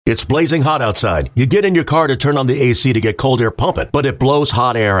It's blazing hot outside. You get in your car to turn on the AC to get cold air pumping, but it blows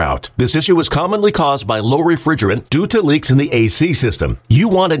hot air out. This issue is commonly caused by low refrigerant due to leaks in the AC system. You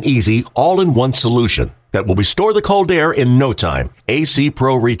want an easy, all-in-one solution that will restore the cold air in no time. AC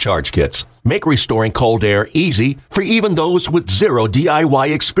Pro Recharge Kits make restoring cold air easy for even those with zero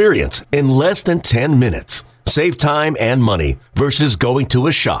DIY experience in less than 10 minutes. Save time and money versus going to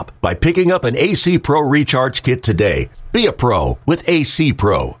a shop by picking up an AC Pro Recharge Kit today. Be a pro with AC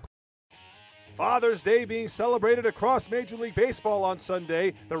Pro. Father's Day being celebrated across Major League Baseball on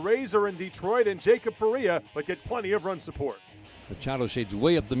Sunday. The Rays are in Detroit, and Jacob Faria will get plenty of run support. Machado shades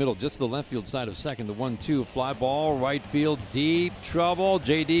way up the middle, just to the left field side of second. The 1-2 fly ball, right field, deep trouble.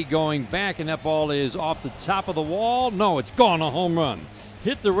 JD going back, and that ball is off the top of the wall. No, it's gone, a home run.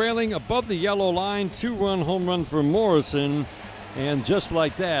 Hit the railing above the yellow line, 2-run home run for Morrison. And just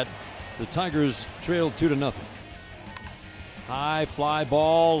like that, the Tigers trailed 2-0. High fly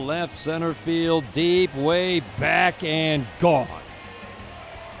ball, left center field, deep, way back, and gone.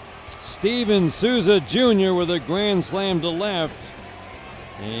 Steven Souza Jr. with a grand slam to left.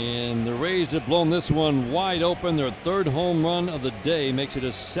 And the Rays have blown this one wide open. Their third home run of the day makes it a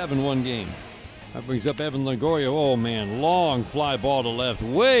 7-1 game. That brings up Evan Longoria. Oh, man, long fly ball to left,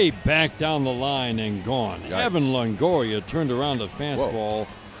 way back down the line and gone. Yikes. Evan Longoria turned around a fastball. Whoa.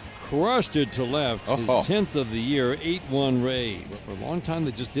 Crushed it to left, his 10th of the year, 8-1 Rays. For a long time,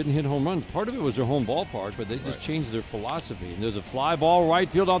 they just didn't hit home runs. Part of it was their home ballpark, but they just changed their philosophy. And there's a fly ball right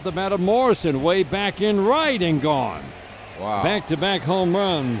field off the bat of Morrison, way back in right and gone. Wow. Back-to-back home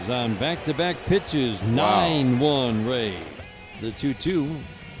runs on back-to-back pitches, 9-1 Rays. The 2-2,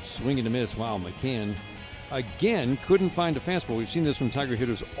 swing and a miss. Wow, McCann again couldn't find a fastball. We've seen this from Tiger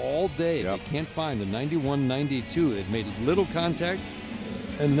hitters all day. They can't find the 91-92. They've made little contact.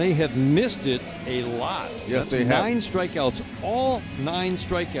 And they have missed it a lot. Yes, they have. 9 strikeouts, all 9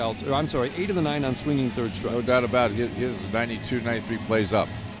 strikeouts. Or I'm sorry, 8 of the 9 on swinging third strikes. No doubt about it. His 92, 93 plays up.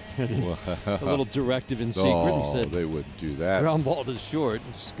 A little directive in secret. And said, they wouldn't do that. Ground ball to short,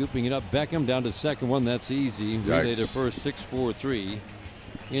 scooping it up. Beckham down to second one. That's easy. Relay to first, 6-4-3.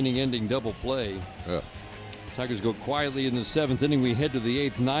 Inning-ending double play. Tigers go quietly in the 7th inning. We head to the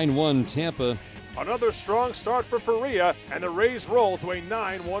 8th, 9-1 Tampa. Another strong start for Faria, and the Rays roll to a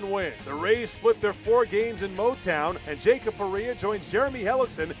 9-1 win. The Rays split their 4 games in Motown, and Jacob Faria joins Jeremy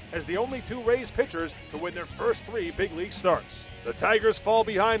Hellickson as the only 2 Rays pitchers to win their first 3 big league starts. The Tigers fall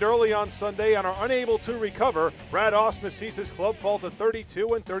behind early on Sunday and are unable to recover. Brad Ausmus sees his club fall to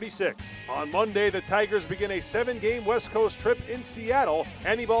 32-36. On Monday, the Tigers begin a 7-game West Coast trip in Seattle.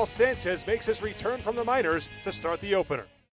 Anibal Sanchez makes his return from the minors to start the opener.